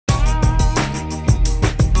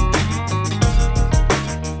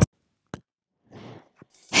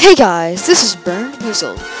Hey guys, this is Burned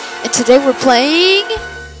Weasel, and today we're playing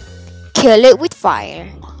Kill It With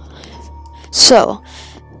Fire. So,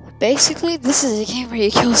 basically, this is a game where you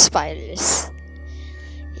kill spiders.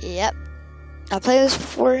 Yep. I played this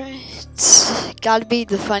before. It's gotta be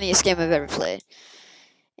the funniest game I've ever played.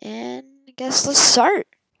 And I guess let's start.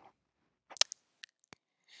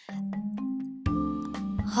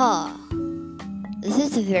 Huh. This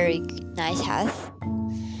is a very nice house.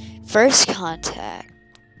 First contact.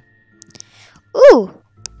 Ooh!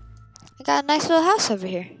 I got a nice little house over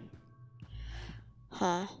here.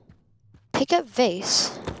 Huh. Pick up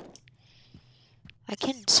vase. I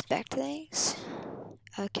can inspect things.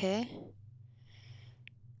 Okay.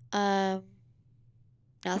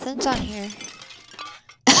 Nothing's on here.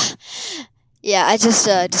 Yeah, I just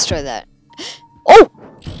destroyed that. Oh!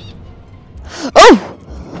 Oh!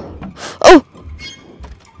 Oh!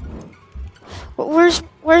 Where's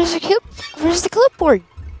the clipboard?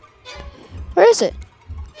 Where is it?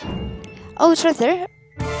 Oh, it's right there.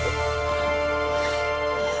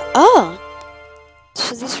 Oh!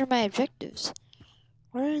 So these are my objectives.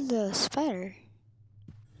 Where are the spider?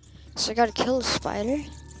 So I gotta kill a spider?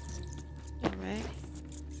 Alright.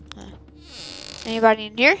 Anybody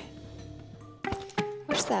in here?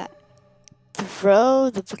 What's that? Throw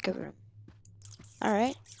the book over him.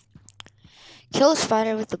 Alright. Kill a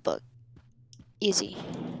spider with the book. Easy.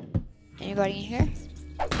 Anybody in here?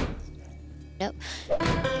 Nope.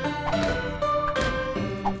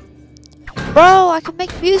 Bro, I can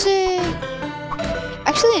make music!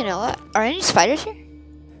 Actually, you know what? Are any spiders here?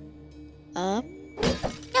 No.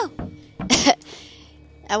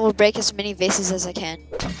 I will break as many vases as I can.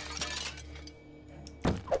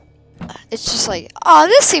 It's just like, oh,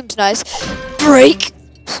 this seems nice. Break!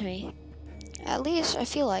 To me. At least I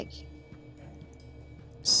feel like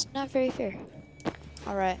it's not very fair.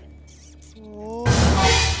 Alright.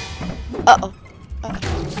 Uh-oh.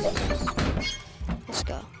 Let's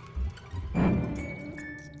go.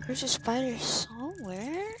 There's a spider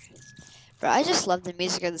somewhere. Bro, I just love the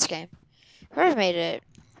music of this game. Whoever made it,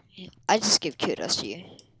 I just give kudos to you.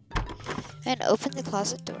 And open the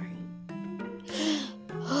closet door.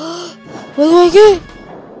 What do I get?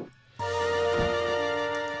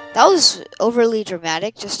 That was overly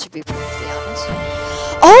dramatic, just to be perfectly honest.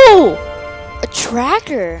 Oh! A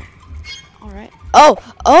tracker! Alright. Oh!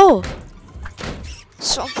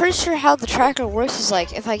 So I'm pretty sure how the tracker works is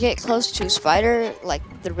like, if I get close to a spider, like,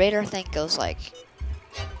 the radar thing goes like,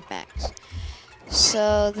 max.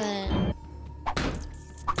 So then...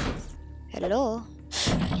 Hello?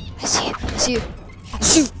 I see you.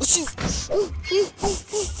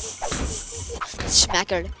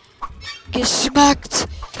 Smacked. Get smacked!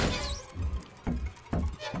 I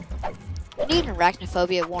need an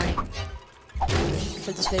arachnophobia warning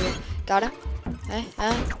for this video. Got him?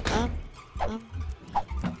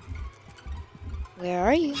 Where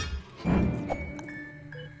are you?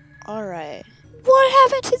 Alright. What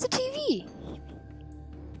happened to the TV?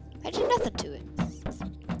 I did nothing to it.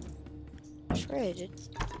 I swear I did.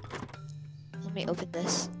 Let me open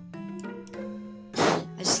this.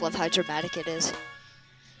 I just love how dramatic it is.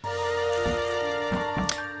 I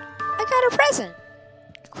got a present!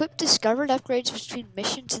 Equip discovered upgrades between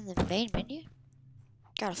missions in the main menu.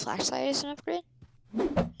 Got a flashlight as an upgrade?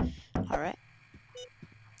 Alright.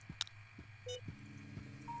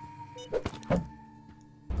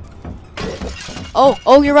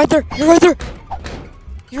 Oh, you're right there! What?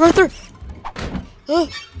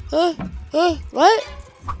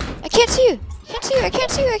 I can't see you! I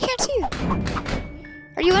can't see you!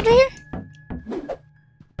 Are you under here?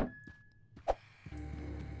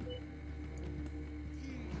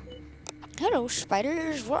 Hello,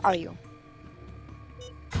 spiders, where are you?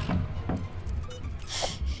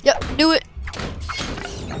 Yep, knew it!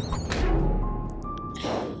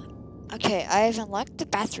 Okay, I have unlocked the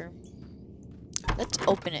bathroom. Let's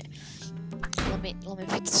open it. Let me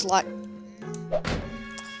pick this lock.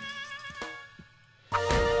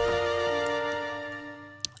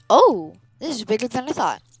 Oh, this is bigger than I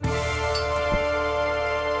thought.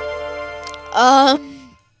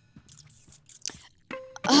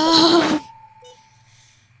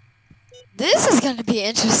 This is gonna be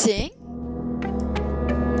interesting.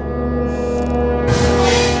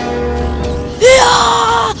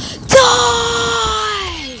 Yeah!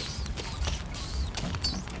 Die!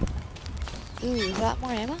 Ooh, is that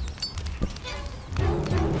more ammo?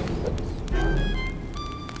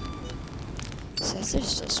 Says there's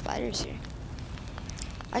still spiders here.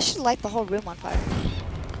 I should light the whole room on fire.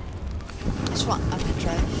 That's what I'm gonna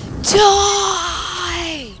try.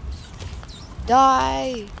 Die!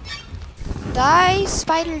 Die! Die,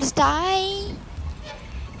 spiders, die!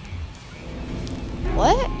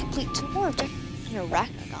 what? Complete 2 more objectives in a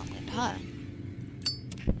Arachno Gauntlet, huh?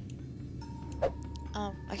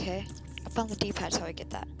 Okay. I found the D-pad, so I get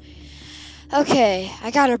that. Okay, I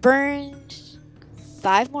gotta burn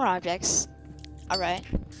 5 more objects. Alright,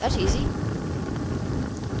 that's easy.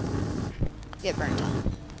 Get burned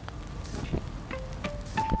down.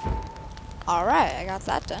 Alright, I got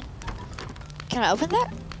that done. Can I open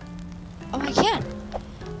that? Oh, I can.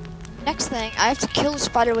 Next thing, I have to kill the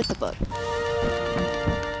spider with the book.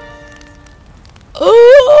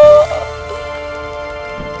 Oh!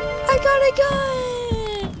 I got a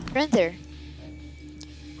gun! Right there.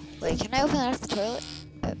 Wait, can I open that off the toilet?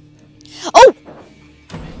 Oh!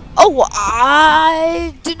 Oh,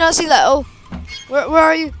 I did not see that. Oh, where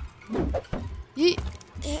are you?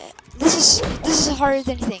 This is harder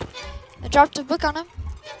than anything. I dropped a book on him.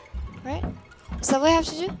 Right? Is that what I have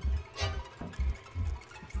to do?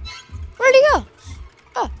 Where'd he go?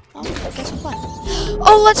 Oh, well, I guess I'm fine.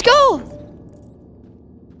 Oh, let's go!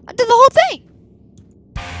 I did the whole thing.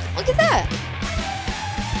 Look at that.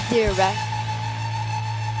 Dear rat.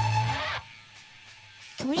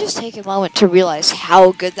 Can we just take a moment to realize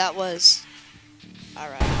how good that was?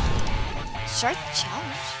 Alright. Start the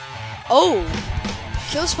challenge. Oh!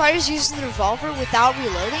 Kill spiders using the revolver without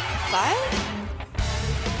reloading? 5?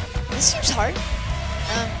 This seems hard.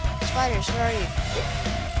 Spiders, where are you?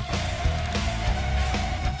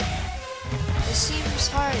 This seems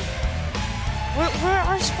hard. Where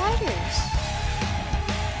are spiders?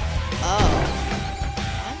 Oh.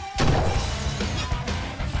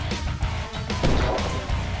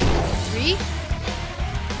 3?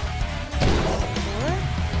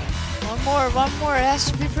 4? One more. It has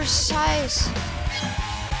to be precise.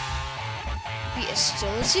 Be as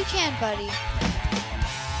still as you can, buddy.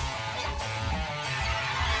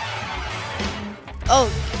 Oh,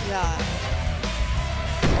 God.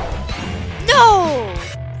 No!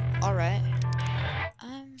 Alright.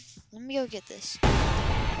 Let me go get this. Alright.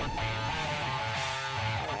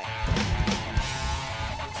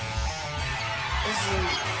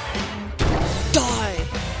 Die!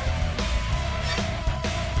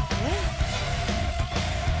 What?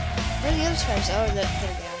 Where are the other spiders? Oh, there they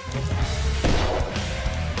are.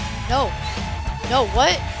 No! No,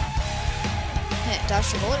 what?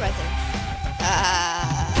 Dodged your bullet right there.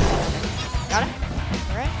 Got him?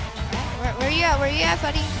 Alright. Where are you at? Where are you at,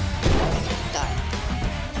 buddy? Die.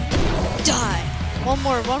 Die! One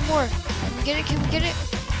more. Can we get it?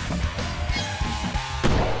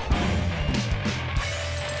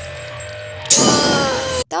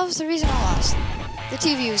 That was the reason I lost. The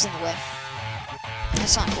TV was in the way.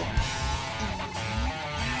 That's not cool.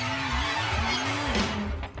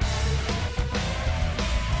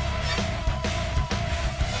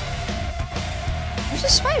 Where's the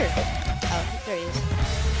spider? Oh, there he is.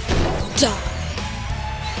 Die!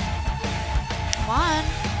 Come on.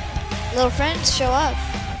 Little friends, show up.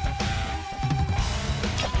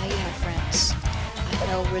 I know you have friends. I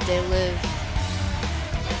know where they live.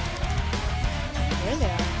 There they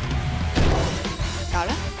are. Got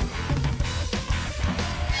him?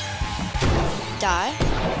 Die?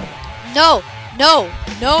 No!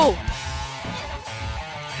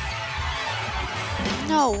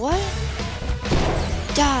 No, what?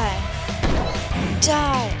 Die.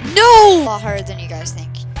 No! A lot harder than you guys think.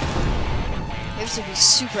 You have to be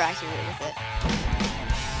super accurate with it.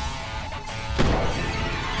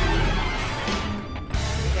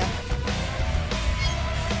 There we go.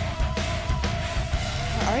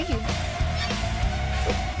 Where are you?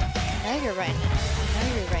 I know you're right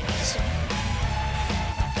next to me.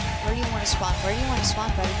 Where do you want to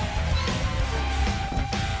spawn? Buddy?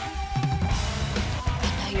 I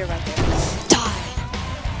know you're right there. Die!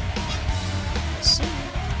 See you.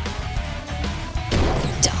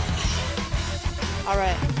 Die.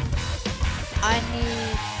 Alright. I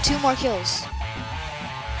need 2 more kills.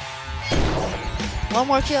 1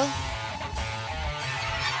 more kill.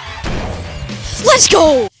 Let's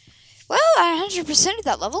go! Well, I 100%ed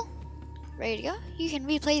that level. Ready to go? You can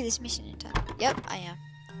replay this mission in time. Yep, I am.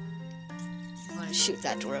 I'm gonna shoot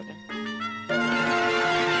that door open.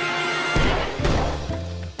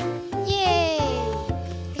 Yay!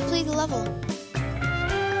 Complete the level.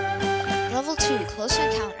 Level 2, close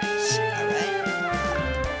encounters. Alright.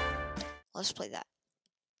 Let's play that.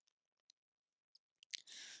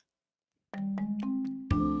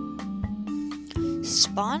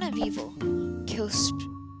 Spawn of evil. Kill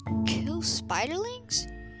spiderlings?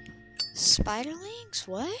 Spiderlings?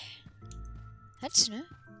 What? That's new.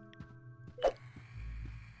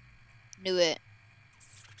 Knew it.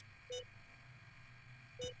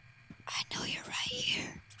 I know you're right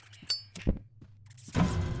here.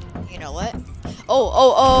 You know what?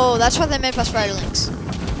 Oh, that's what they meant by spiderlings.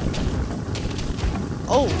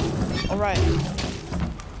 Oh, alright.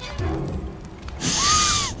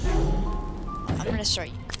 I'm gonna start.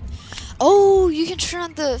 Oh, you can turn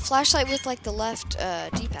on the flashlight with like the left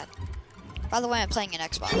D-pad. By the way, I'm playing an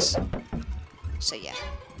Xbox. So yeah.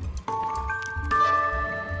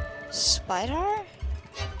 Spider?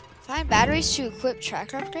 Find batteries to equip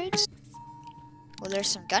tracker upgrades? Well, there's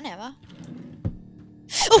some gun ammo.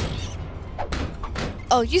 Oh!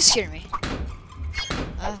 Oh, you scared me.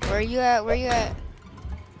 Where are you at? Where are you at?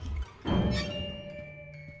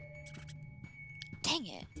 Dang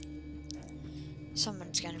it.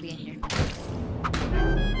 Someone's gonna be in here.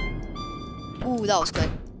 Ooh, that was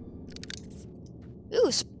good.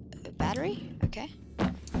 Ooh, a battery? Okay.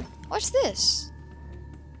 What's this?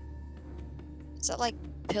 Is that like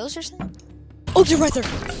pills or something? Oh, you're right there!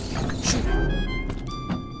 Shoot.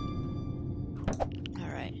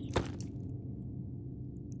 Alright.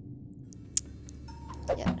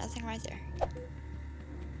 Yeah, nothing right there.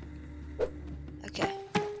 Okay.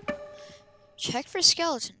 Check for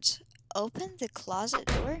skeletons. Open the closet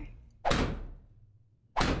door?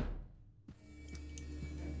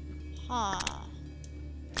 Huh.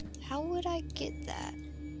 How would I get that?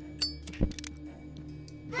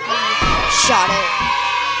 Shot it.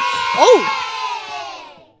 Oh!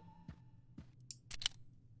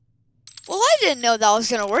 Well, I didn't know that was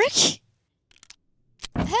gonna work.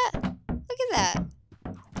 Look at that.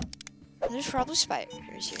 There's probably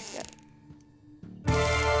spiders here. Yep.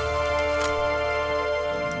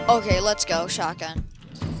 Okay, let's go. Shotgun.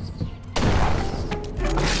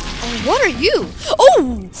 Oh, what are you?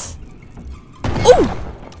 Oh! Oh!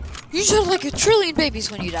 You shot like a trillion babies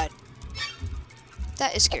when you died.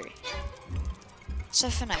 That is scary.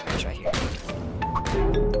 Stuff for nightmares right here.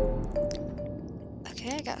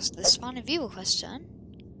 Okay, I got the spawn and Vivo quest done.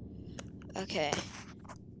 Okay.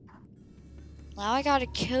 Now I gotta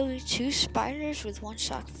kill 2 spiders with 1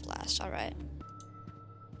 shotgun blast. Alright.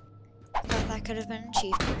 Thought that could have been an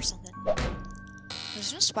achievement or something.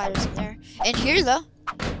 There's no spiders in there. In here, though.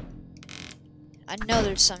 I know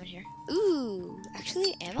there's some in here. Ooh,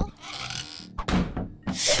 actually, ammo?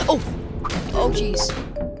 Oh! Oh, jeez.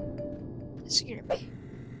 That scared me.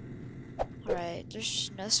 Alright,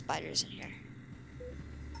 there's no spiders in here.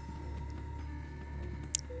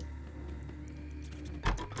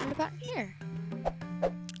 What about in here?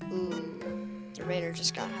 Ooh, the radar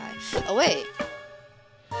just got high. Oh, wait.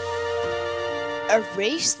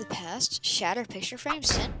 Erase the past, shatter picture frame,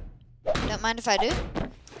 sin? Don't mind if I do?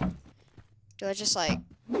 Do I just like...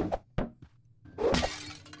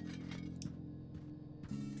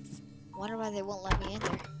 Wonder why they won't let me in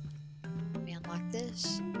there. Let me unlock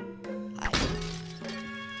this. Hi.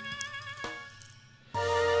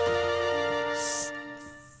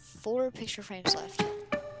 4 picture frames left.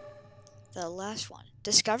 The last one.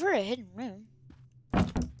 Discover a hidden room.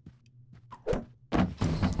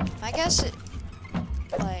 I guess it...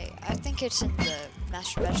 Like, I think it's in the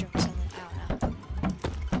master bedroom or something. I don't know.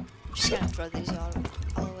 I'm just gonna throw these all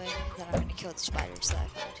away. Then I'm gonna kill the spiders that I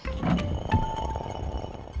found.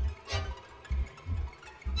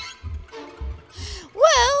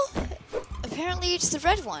 Well, apparently it's the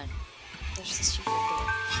red one. There's the stupid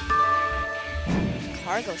door.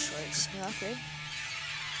 Cargo shorts. New upgrade.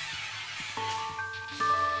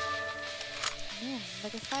 New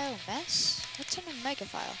megafile mess? What's in a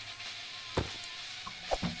megafile?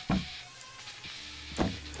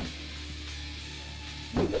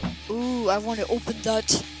 Ooh, I want to open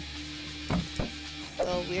that.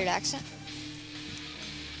 Oh, weird accent.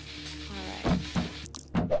 Alright.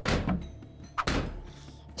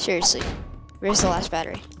 Seriously, where's the last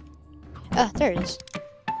battery? Ah, there it is.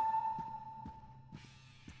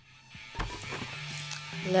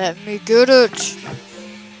 Let me get it.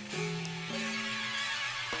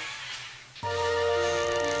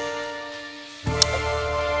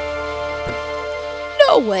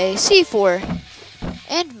 No way, C4.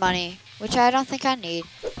 And money, which I don't think I need.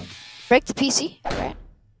 Break the PC, alright.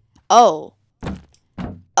 Oh.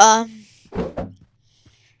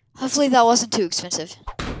 Hopefully that wasn't too expensive.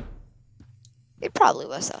 It probably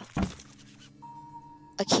was, though.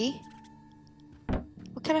 A key?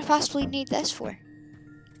 What could I possibly need this for?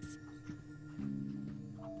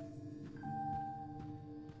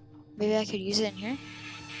 Maybe I could use it in here?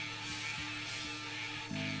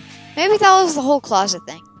 Maybe that was the whole closet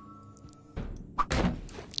thing.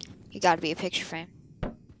 You gotta be a picture frame.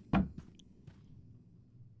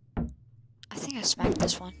 I think I smacked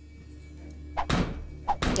this one.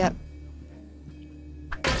 Yep.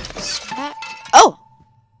 Smack. Oh!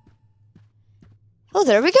 Oh,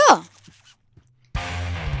 there we go.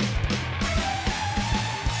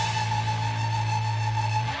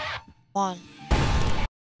 One.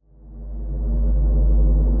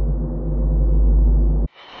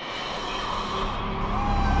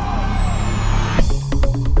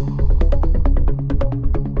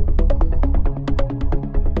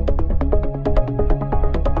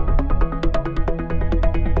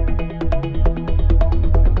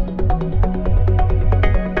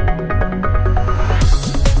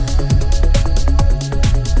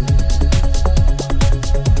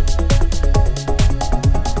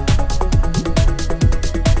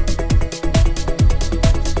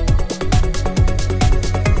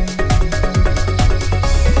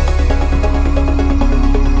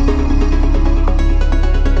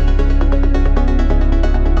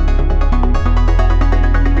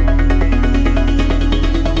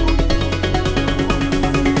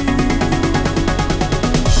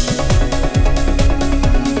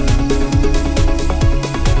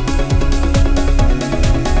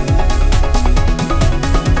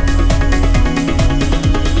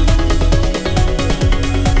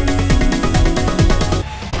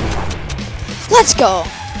 Let's go!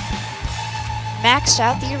 Maxed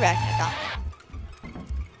out the arachnodon.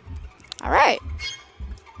 Alright.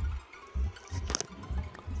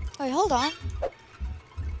 Wait, hold on.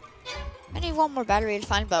 I need one more battery to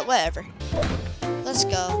find, but whatever. Let's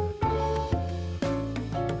go.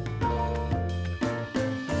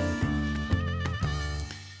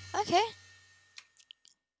 Okay.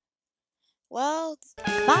 Well,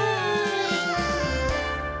 bye!